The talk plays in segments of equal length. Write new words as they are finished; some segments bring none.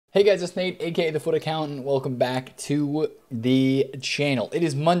Hey guys, it's Nate, aka TheFutAccountant. Welcome back to the channel. It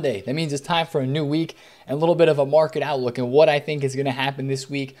is Monday. That means it's time for a new week and a little bit of a market outlook and what I think is going to happen this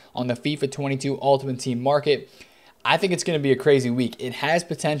week on the FIFA 22 Ultimate Team market. I think it's going to be a crazy week. It has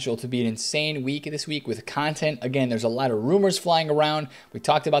potential to be an insane week this week with content. Again, there's a lot of rumors flying around. We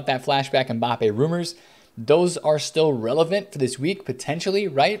talked about that flashback Mbappe rumors. Those are still relevant for this week, potentially,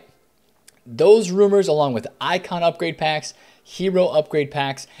 right? Those rumors, along with icon upgrade packs, hero upgrade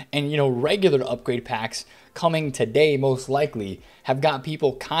packs, and regular upgrade packs coming today most likely, have got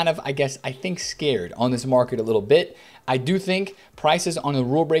people kind of, I think, scared on this market a little bit. I do think prices on the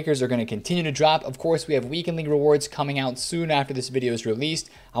rule breakers are going to continue to drop. Of course, we have weekend league rewards coming out soon after this video is released.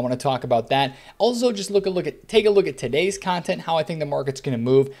 I want to talk about that. Also, just take a look at today's content, how I think the market's going to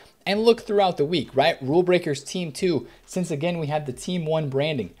move, and look throughout the week, right? Rule breakers team 2, since again we have the team 1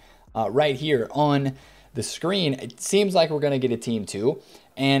 branding right here on the screen. It seems like we're going to get a team 2,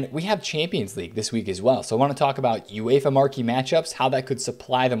 and we have Champions League this week as well. So I want to talk about UEFA marquee matchups, how that could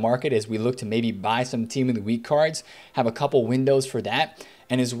supply the market as we look to maybe buy some team of the week cards, have a couple windows for that,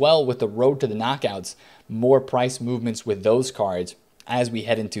 and as well with the road to the knockouts, more price movements with those cards as we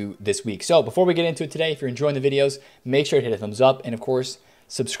head into this week. So before we get into it today, if you're enjoying the videos, make sure to hit a thumbs up and of course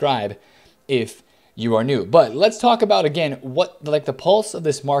subscribe if you are new. But let's talk about again what the pulse of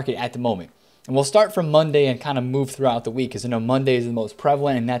this market at the moment. And we'll start from Monday and kind of move throughout the week, because I know Monday is the most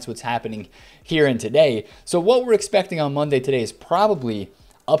prevalent and that's what's happening here and today. So what we're expecting on Monday today is probably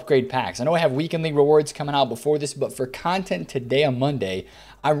upgrade packs. I know I have weekend league rewards coming out before this, but for content today on Monday,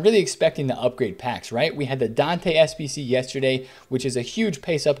 I'm really expecting the upgrade packs, right? We had the Dante SBC yesterday, which is a huge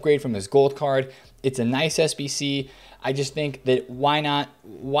pace upgrade from his gold card. It's a nice SBC. I just think that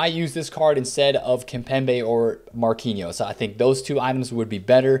why use this card instead of Kimpembe or Marquinhos? So I think those two items would be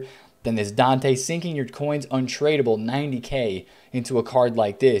better than this Dante. Sinking your coins untradeable 90K into a card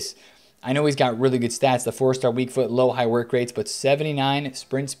like this. I know he's got really good stats, the 4-star weak foot, low high work rates, but 79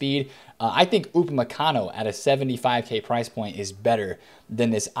 sprint speed. I think Upamecano at a 75K price point is better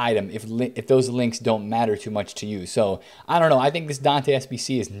than this item if those links don't matter too much to you. So I don't know. I think this Dante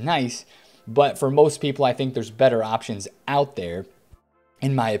SBC is nice, but for most people, I think there's better options out there,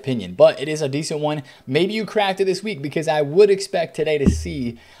 in my opinion. But it is a decent one. Maybe you cracked it this week, because I would expect today to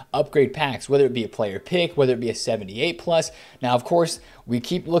see upgrade packs, whether it be a player pick, whether it be a 78 plus. Now, of course, we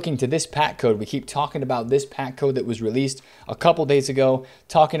keep looking to this pack code. We keep talking about this pack code that was released a couple days ago,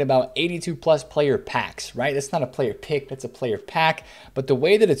 talking about 82 plus player packs, right? That's not a player pick, that's a player pack. But the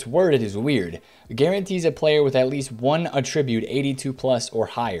way that it's worded is weird. It guarantees a player with at least one attribute 82 plus or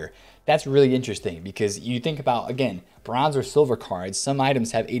higher. That's really interesting, because you think about, again, bronze or silver cards, some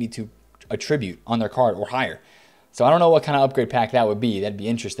items have 82 attribute on their card or higher. So I don't know what kind of upgrade pack that would be. That'd be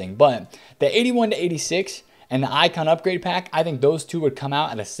interesting. But the 81 to 86 and the icon upgrade pack, I think those two would come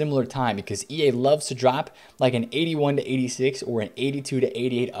out at a similar time, because EA loves to drop like an 81 to 86 or an 82 to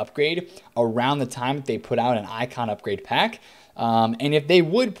 88 upgrade around the time that they put out an icon upgrade pack. And if they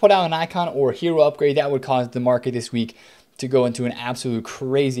would put out an icon or hero upgrade, that would cause the market this week to go into an absolute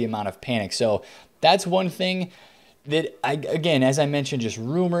crazy amount of panic. So that's one thing that, again, as I mentioned, just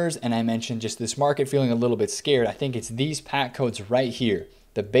rumors, and I mentioned just this market feeling a little bit scared. I think it's these pack codes right here,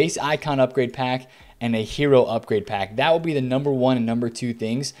 the base icon upgrade pack and a hero upgrade pack. That will be the number 1 and number 2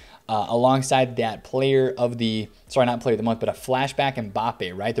 things, alongside that player of the, sorry, not player of the month, but a flashback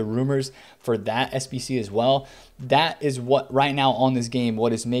Mbappe, right? The rumors for that SBC as well. That is what right now on this game,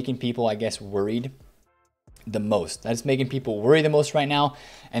 what is making people, I guess, worried the most. That's making people worry the most right now,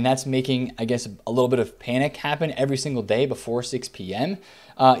 and that's making, I guess, a little bit of panic happen every single day before 6 p.m.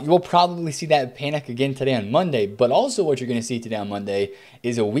 You will probably see that panic again today on Monday, but also what you're going to see today on Monday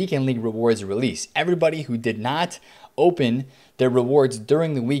is a weekend league rewards release. Everybody who did not open their rewards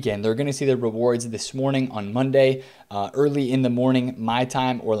during the weekend, they're going to see their rewards this morning on Monday, early in the morning my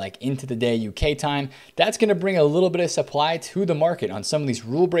time, or like into the day UK time. That's going to bring a little bit of supply to the market on some of these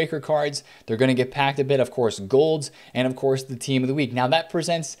rule breaker cards. They're going to get packed a bit, of course, golds, and of course the team of the week. Now that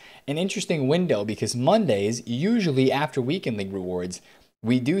presents an interesting window, because Mondays, usually after weekend league rewards,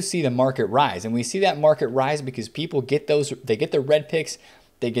 we do see the market rise, and we see that market rise because people get those, they get their red picks,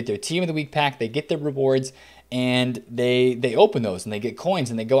 they get their team of the week pack, they get their rewards, and they open those and they get coins,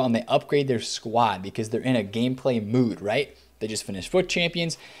 and they go out and they upgrade their squad because they're in a gameplay mood, right? They just finished FUT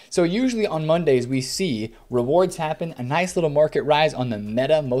champions. So usually on Mondays we see rewards happen, a nice little market rise on the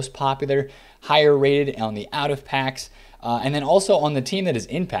meta, most popular, higher rated on the out of packs, and then also on the team that is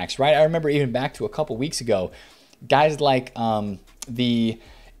in packs, right? I remember even back to a couple weeks ago, guys like the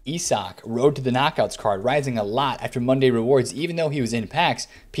Isak, Road to the Knockouts card, rising a lot after Monday rewards. Even though he was in packs,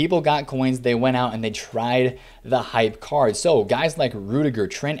 people got coins, they went out and they tried the hype card. So guys like Rudiger,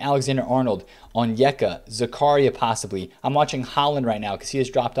 Trent Alexander-Arnold, Onyeka, Zakaria possibly. I'm watching Haaland right now because he has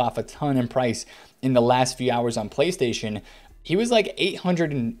dropped off a ton in price in the last few hours on PlayStation. He was like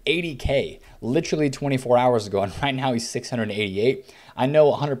 880K literally 24 hours ago, and right now he's 688. I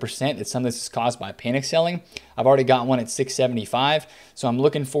know 100% that some of this is caused by panic selling. I've already got one at 675, so I'm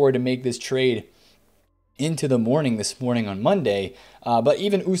looking forward to make this trade into the morning this morning on Monday. But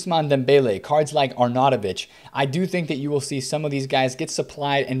even Ousmane Dembele, cards like Arnautovic, I do think that you will see some of these guys get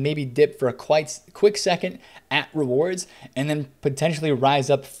supplied and maybe dip for a quite quick second at rewards and then potentially rise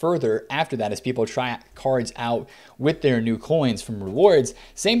up further after that as people try cards out with their new coins from rewards.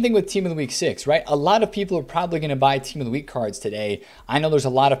 Same thing with Team of the Week 6, right? A lot of people are probably going to buy Team of the Week cards today. I know there's a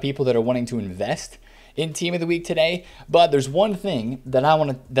lot of people that are wanting to invest in Team of the Week today, but there's one thing that I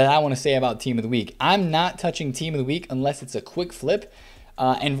want to say about Team of the Week. I'm not touching Team of the Week unless it's a quick flip.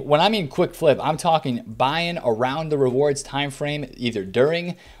 And when I mean quick flip, I'm talking buying around the rewards time frame, either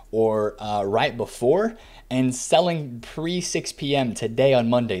during or right before, and selling pre 6 p.m. today on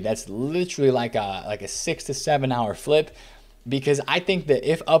Monday. That's literally like a 6 to 7 hour flip, because I think that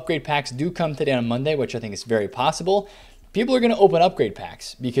if upgrade packs do come today on Monday, which I think is very possible, people are going to open upgrade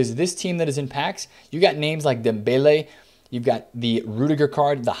packs, because this team that is in packs, you got names like Dembele, you've got the Rudiger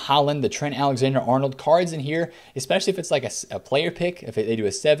card, the Haaland, the Trent Alexander-Arnold cards in here, especially if it's like a player pick, if they do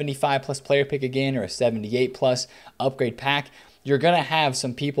a 75 plus player pick again or a 78 plus upgrade pack, you're going to have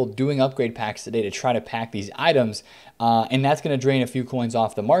some people doing upgrade packs today to try to pack these items, and that's going to drain a few coins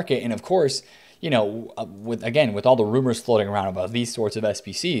off the market. And of course, you know, with all the rumors floating around about these sorts of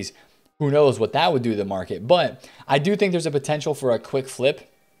SBCs, who knows what that would do to the market. But I do think there's a potential for a quick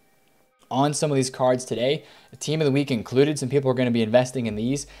flip on some of these cards today. The Team of the Week included. Some people are going to be investing in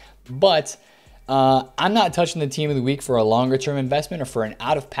these. But I'm not touching the Team of the Week for a longer term investment or for an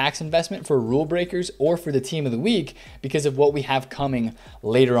out of packs investment for Rule Breakers or for the Team of the Week, because of what we have coming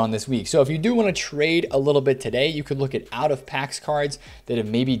later on this week. So if you do want to trade a little bit today, you could look at out of packs cards that have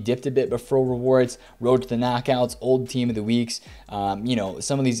maybe dipped a bit before rewards, Road to the Knockouts, old Team of the Weeks, you know,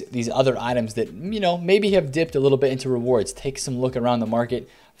 some of these other items that, you know, maybe have dipped a little bit into rewards. Take some look around the market,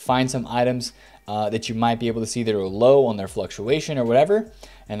 find some items that you might be able to see that are low on their fluctuation or whatever,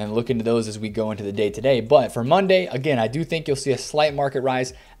 and then look into those as we go into the day today. But for Monday, again, I do think you'll see a slight market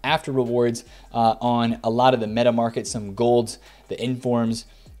rise after rewards on a lot of the meta markets, some golds, the informs,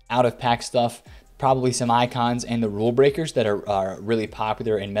 out of pack stuff, probably some icons, and the rule breakers that are really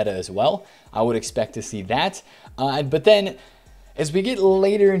popular in meta as well. I would expect to see that. But then as we get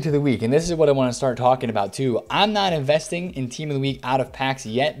later into the week, and this is what I want to start talking about too, I'm not investing in Team of the Week out of packs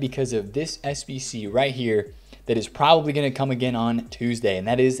yet because of this SBC right here that is probably going to come again on Tuesday, and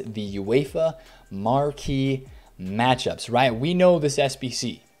that is the UEFA Marquee Matchups, right? We know this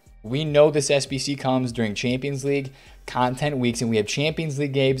SBC. We know this SBC comes during Champions League content weeks, and we have Champions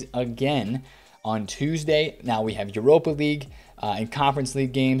League games again on Tuesday. Now we have Europa League and Conference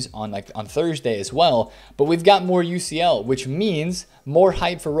League games on Thursday as well. But we've got more UCL, which means more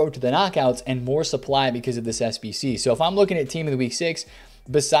hype for Road to the Knockouts and more supply because of this SBC. So if I'm looking at Team of the Week 6,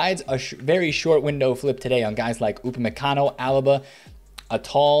 besides a very short window flip today on guys like Upamecano, Alaba,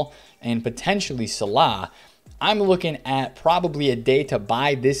 Atal, and potentially Salah, I'm looking at probably a day to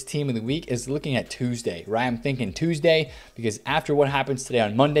buy this Team of the Week is looking at Tuesday, right? I'm thinking Tuesday, because after what happens today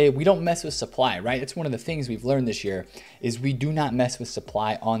on Monday, we don't mess with supply, right? That's one of the things we've learned this year, is we do not mess with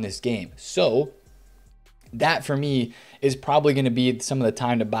supply on this game. So that for me is probably going to be some of the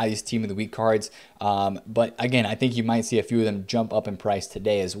time to buy these Team of the Week cards. But again, I think you might see a few of them jump up in price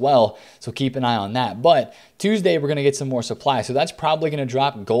today as well. So keep an eye on that. But Tuesday, we're going to get some more supply. So that's probably going to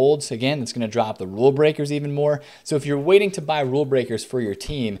drop golds. Again, that's going to drop the rule breakers even more. So if you're waiting to buy rule breakers for your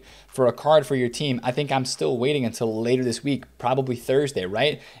team, for a card for your team, I think I'm still waiting until later this week, probably Thursday,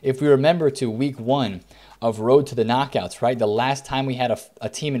 right? If we remember to week 1 of Road to the Knockouts, right? The last time we had a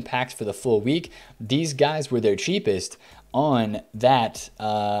team in packs for the full week, these guys were their cheapest on that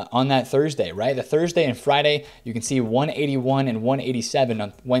Thursday, right? The Thursday and Friday, you can see 181 and 187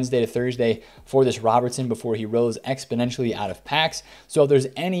 on Wednesday to Thursday for this Robertson before he rose exponentially out of packs. So if there's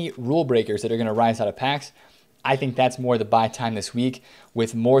any rule breakers that are going to rise out of packs, I think that's more the buy time this week,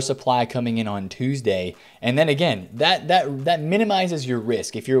 with more supply coming in on Tuesday. And then again, that minimizes your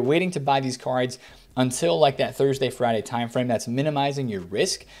risk. If you're waiting to buy these cards until like that Thursday, Friday time frame, that's minimizing your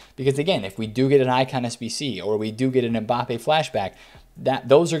risk, because again, if we do get an icon SBC or we do get an Mbappe flashback,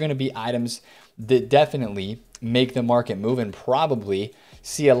 those are going to be items that definitely make the market move and probably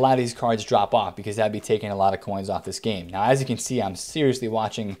see a lot of these cards drop off because that'd be taking a lot of coins off this game. Now, as you can see, I'm seriously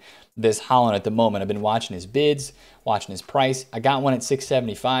watching this Holland at the moment. I've been watching his bids, watching his price. I got one at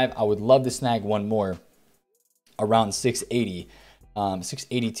 675. I would love to snag one more around 680.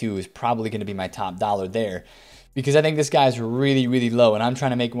 682 is probably going to be my top dollar there because I think this guy's really, really low, and I'm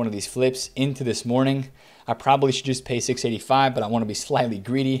trying to make one of these flips into this morning. I probably should just pay 685, but I want to be slightly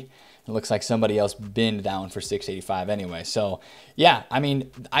greedy. It looks like somebody else binned down for 685 anyway. So yeah, I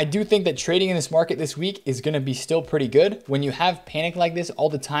mean, I do think that trading in this market this week is going to be still pretty good. When you have panic like this all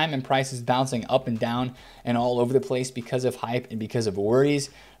the time and prices bouncing up and down and all over the place because of hype and because of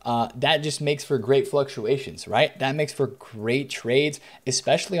worries, that just makes for great fluctuations, right? That makes for great trades,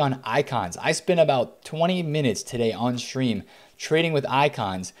 especially on icons. I spent about 20 minutes today on stream trading with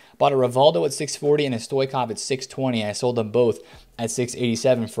icons. Bought a Rivaldo at 640 and a Stoichkov at 620. I sold them both at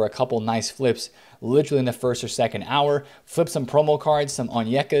 687 for a couple nice flips, literally in the first or second hour. Flipped some promo cards, some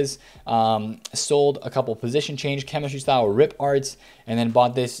Onyekas, sold a couple position change, chemistry style rip arts, and then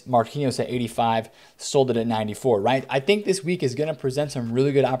bought this Marquinhos at 85, sold it at 94, right? I think this week is going to present some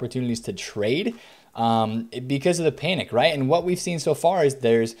really good opportunities to trade because of the panic, right? And what we've seen so far is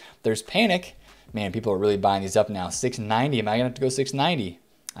there's panic. Man, people are really buying these up now. 690. Am I going to have to go 690?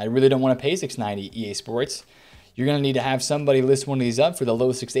 I really don't want to pay 690 EA Sports. You're going to need to have somebody list one of these up for the low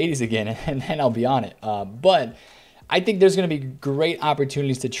 680s again, and then I'll be on it. But I think there's going to be great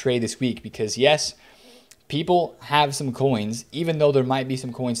opportunities to trade this week because, yes, people have some coins. Even though there might be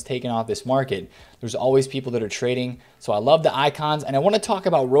some coins taken off this market, there's always people that are trading. So I love the icons, and I want to talk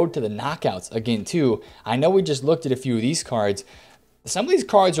about Road to the Knockouts again, too. I know we just looked at a few of these cards. Some of these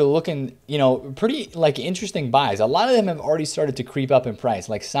cards are looking, you know, pretty like interesting buys. A lot of them have already started to creep up in price,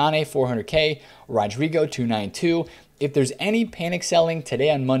 like Sane 400K, Rodrigo 292. If there's any panic selling today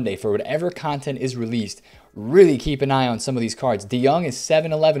on Monday for whatever content is released, really keep an eye on some of these cards. De Jong is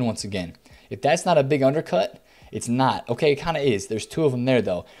 711 once again. If that's not a big undercut, it's not. Okay, it kind of is. There's two of them there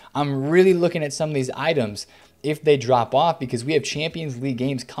though. I'm really looking at some of these items if they drop off because we have Champions League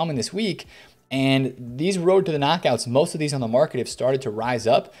games coming this week. And these Road to the Knockouts, most of these on the market have started to rise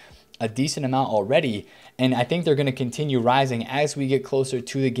up a decent amount already. And I think they're going to continue rising as we get closer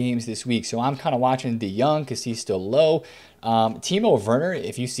to the games this week. So I'm kind of watching De Jong because he's still low. Timo Werner,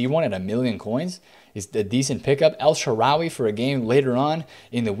 if you see one at 1 million coins, is a decent pickup. El Shaarawy for a game later on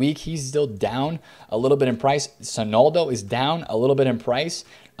in the week, he's still down a little bit in price. Sonaldo is down a little bit in price.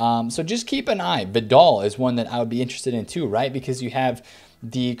 So just keep an eye. Vidal is one that I would be interested in too, right? Because you have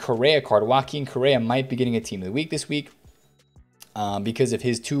the Correa card. Joaquin Correa might be getting a team of the week this week because of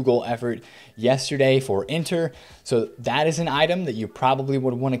his 2-goal effort yesterday for Inter. So that is an item that you probably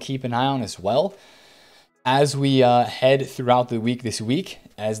would want to keep an eye on as well as we head throughout the week this week,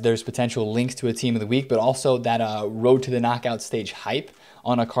 as there's potential links to a team of the week, but also that Road to the Knockout stage hype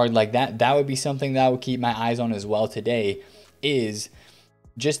on a card like that. That would be something that I would keep my eyes on as well today, is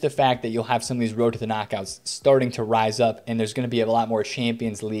just the fact that you'll have some of these Road to the Knockouts starting to rise up, and there's going to be a lot more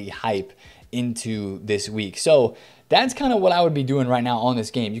Champions League hype into this week. So that's kind of what I would be doing right now on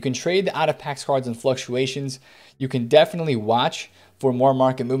this game. You can trade the out-of-packs cards and fluctuations. You can definitely watch for more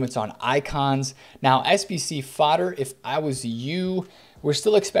market movements on icons. Now, SBC fodder, if I was you, we're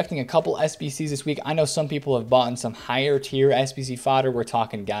still expecting a couple SBCs this week. I know some people have bought in some higher tier SBC fodder. We're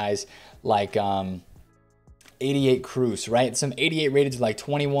talking guys like 88 Cruz, right? Some 88 rated to like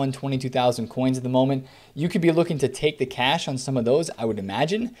 21, 22,000 coins at the moment. You could be looking to take the cash on some of those, I would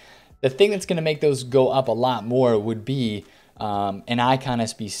imagine. The thing that's going to make those go up a lot more would be an Icon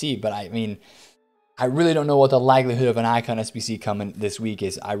SBC. But I mean, I really don't know what the likelihood of an Icon SBC coming this week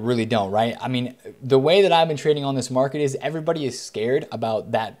is. I really don't, right? I mean, the way that I've been trading on this market is everybody is scared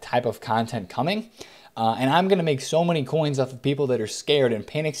about that type of content coming. And I'm going to make so many coins off of people that are scared and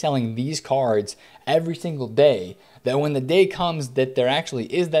panic selling these cards every single day that when the day comes that there actually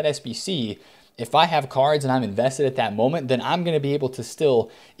is that SBC, if I have cards and I'm invested at that moment, then I'm going to be able to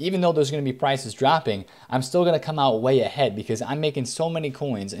still, even though there's going to be prices dropping, I'm still going to come out way ahead because I'm making so many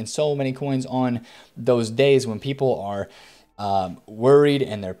coins and so many coins on those days when people are worried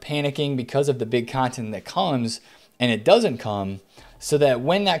and they're panicking because of the big content that comes and it doesn't come. So that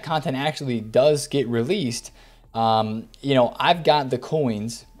when that content actually does get released, you know, I've got the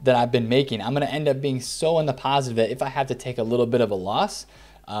coins that I've been making. I'm going to end up being so in the positive that if I have to take a little bit of a loss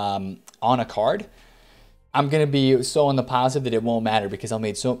on a card, I'm going to be so in the positive that it won't matter because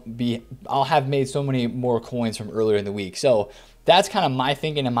I'll have made so many more coins from earlier in the week. So that's kind of my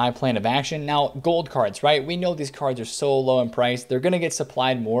thinking and my plan of action. Now, gold cards, right? We know these cards are so low in price. They're going to get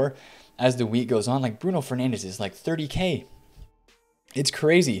supplied more as the week goes on. Like Bruno Fernandes is like 30K. It's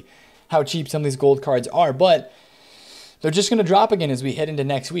crazy how cheap some of these gold cards are, but they're just going to drop again as we head into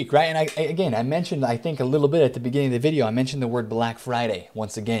next week, right? And again, I mentioned, I think a little bit at the beginning of the video, I mentioned the word Black Friday.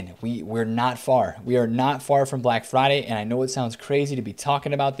 Once again, we're not far. We are not far from Black Friday, and I know it sounds crazy to be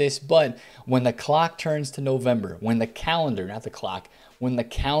talking about this, but when the clock turns to November, when the calendar, not the clock, when the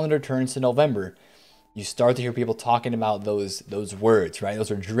calendar turns to November, you start to hear people talking about those words, right?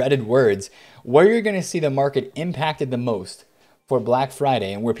 Those are dreaded words. Where you're going to see the market impacted the most for Black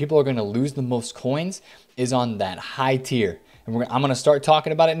Friday and where people are going to lose the most coins is on that high tier. And I'm going to start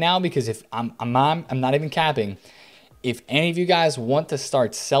talking about it now, because if I'm not even capping. If any of you guys want to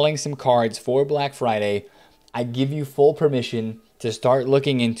start selling some cards for Black Friday, I give you full permission to start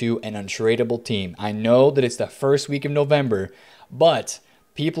looking into an untradeable team. I know that it's the first week of November, but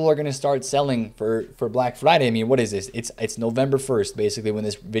people are going to start selling for Black Friday. I mean, what is this? It's November 1st, basically, when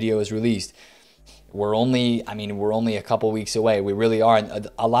this video is released. We're only a couple weeks away. We really are.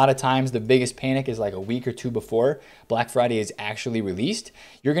 A lot of times the biggest panic is like a week or two before Black Friday is actually released.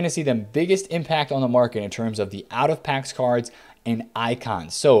 You're going to see the biggest impact on the market in terms of the out of packs cards and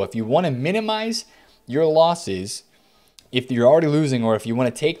icons. So if you want to minimize your losses, if you're already losing, or if you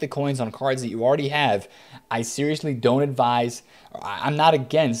want to take the coins on cards that you already have, I seriously don't advise. I'm not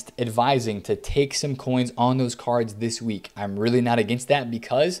against advising to take some coins on those cards this week. I'm really not against that,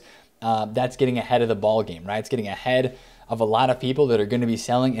 because that's getting ahead of the ball game, right? It's getting ahead of a lot of people that are going to be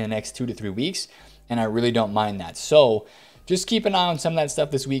selling in the next 2 to 3 weeks, and I really don't mind that. So just keep an eye on some of that stuff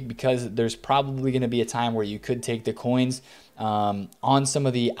this week, because there's probably going to be a time where you could take the coins on some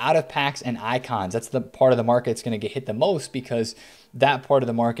of the out of packs and icons. That's the part of the market that's going to get hit the most, because that part of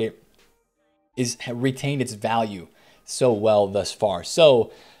the market is retained its value so well thus far.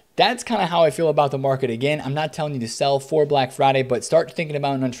 So that's kind of how I feel about the market. Again, I'm not telling you to sell for Black Friday, but start thinking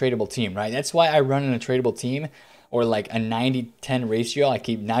about an untradeable team, right? That's why I run an untradeable team, or like a 90-10 ratio. I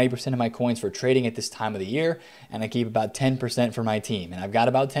keep 90% of my coins for trading at this time of the year, and I keep about 10% for my team. And I've got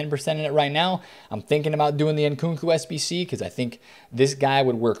about 10% in it right now. I'm thinking about doing the Nkunku SBC, because I think this guy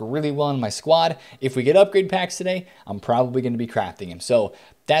would work really well in my squad. If we get upgrade packs today, I'm probably going to be crafting him. So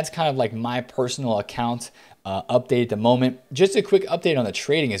that's kind of like my personal account update at the moment. Just a quick update on the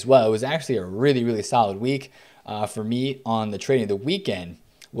trading as well. It was actually a really, really solid week for me on the trading. The weekend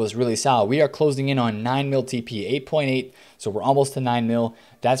was really solid. We are closing in on 9 mil TP, 8.8, so we're almost to 9 mil.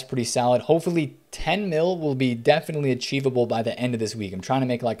 That's pretty solid. Hopefully 10 mil will be definitely achievable by the end of this week. I'm trying to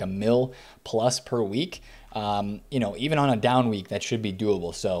make like a mil plus per week. You know, even on a down week, that should be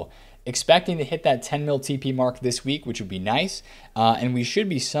doable. So expecting to hit that 10 mil TP mark this week, which would be nice. And we should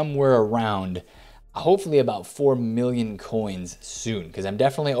be somewhere around, hopefully about 4 million coins soon, because I'm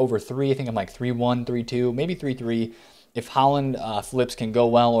definitely over 3. I think I'm like 3.1, 3.2, maybe 3.3. If Holland flips can go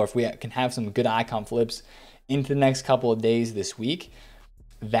well, or if we can have some good icon flips into the next couple of days this week,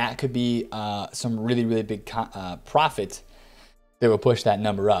 that could be some really, really big profit that will push that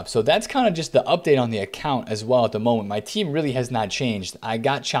number up. So that's kind of just the update on the account as well at the moment. My team really has not changed. I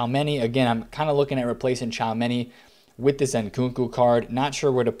got Chalmeni. Again, I'm kind of looking at replacing Chalmeni with this Nkunku card. Not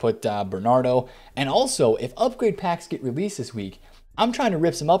sure where to put Bernardo. And also, if upgrade packs get released this week, I'm trying to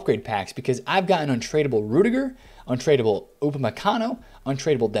rip some upgrade packs, because I've got an untradeable Rudiger, untradeable Upamecano,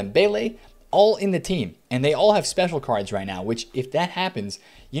 untradeable Dembele, all in the team, and they all have special cards right now, which if that happens,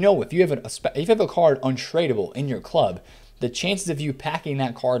 you know, if you have a card untradeable in your club, the chances of you packing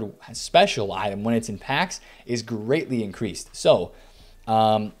that card special item when it's in packs is greatly increased. So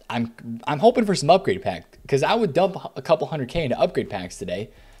I'm hoping for some upgrade pack, because I would dump a couple 100K into upgrade packs today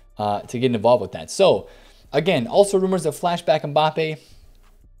to get involved with that. So again, also rumors of flashback Mbappe.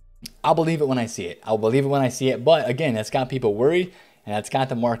 I'll believe it when I see it. I'll believe it when I see it. But again, that's got people worried, and that's got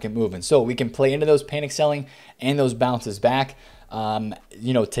the market moving. So we can play into those panic selling and those bounces back.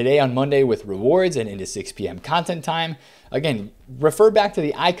 You know, today on Monday with rewards and into 6 p.m. content time. Again, refer back to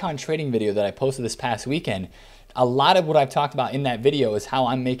the icon trading video that I posted this past weekend. A lot of what I've talked about in that video is how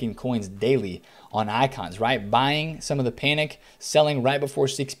I'm making coins daily on icons, right? Buying some of the panic, selling right before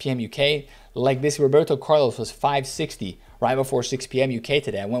 6 p.m. UK. Like this Roberto Carlos was 560 right before 6 p.m. UK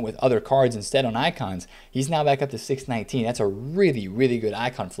today. I went with other cards instead on icons. He's now back up to 619. That's a really, really good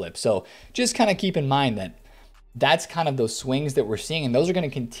icon flip. So just kind of keep in mind that that's kind of those swings that we're seeing, and those are going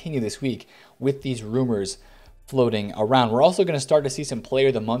to continue this week with these rumors floating around. We're also going to start to see some Player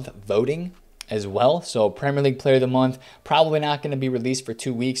of the Month voting as well. So Premier League Player of the Month, probably not going to be released for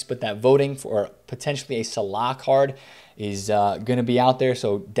 2 weeks, but that voting for potentially a Salah card is going to be out there.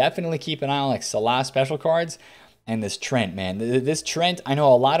 So definitely keep an eye on like Salah special cards. And this Trent, man, this Trent, I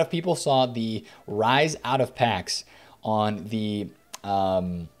know a lot of people saw the rise out of packs on the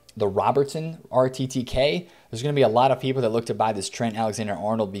the Robertson RTTK. There's going to be a lot of people that look to buy this Trent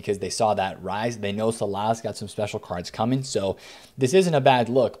Alexander-Arnold because they saw that rise. They know Salah's got some special cards coming. So this isn't a bad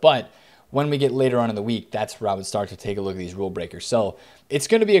look, but when we get later on in the week, that's where I would start to take a look at these rule breakers. So it's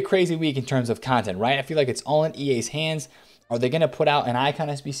going to be a crazy week in terms of content, right? I feel like it's all in EA's hands. Are they going to put out an icon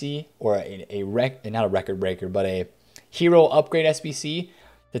SBC or not a record breaker, but a hero upgrade SBC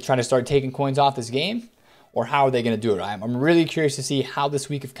to try to start taking coins off this game? Or how are they going to do it? I'm really curious to see how this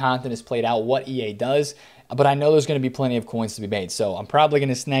week of content is played out, what EA does, but I know there's going to be plenty of coins to be made. So I'm probably going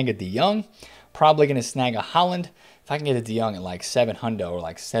to snag a De Jong, probably going to snag a Holland. If I can get a De Jong at like 700 or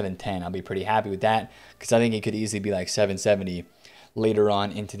like 710, I'll be pretty happy with that because I think it could easily be like 770 later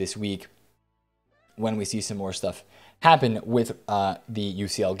on into this week when we see some more stuff happen with the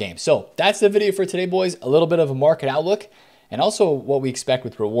UCL game. So that's the video for today, boys. A little bit of a market outlook and also what we expect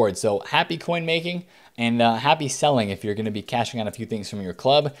with rewards. So happy coin making and happy selling if you're going to be cashing on a few things from your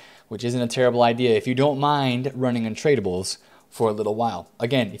club, which isn't a terrible idea if you don't mind running untradables for a little while.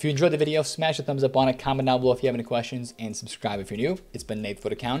 Again, if you enjoyed the video, smash a thumbs up on it, comment down below if you have any questions, and subscribe if you're new. It's been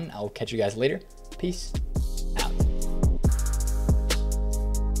TheFutAccountant. I'll catch you guys later. Peace.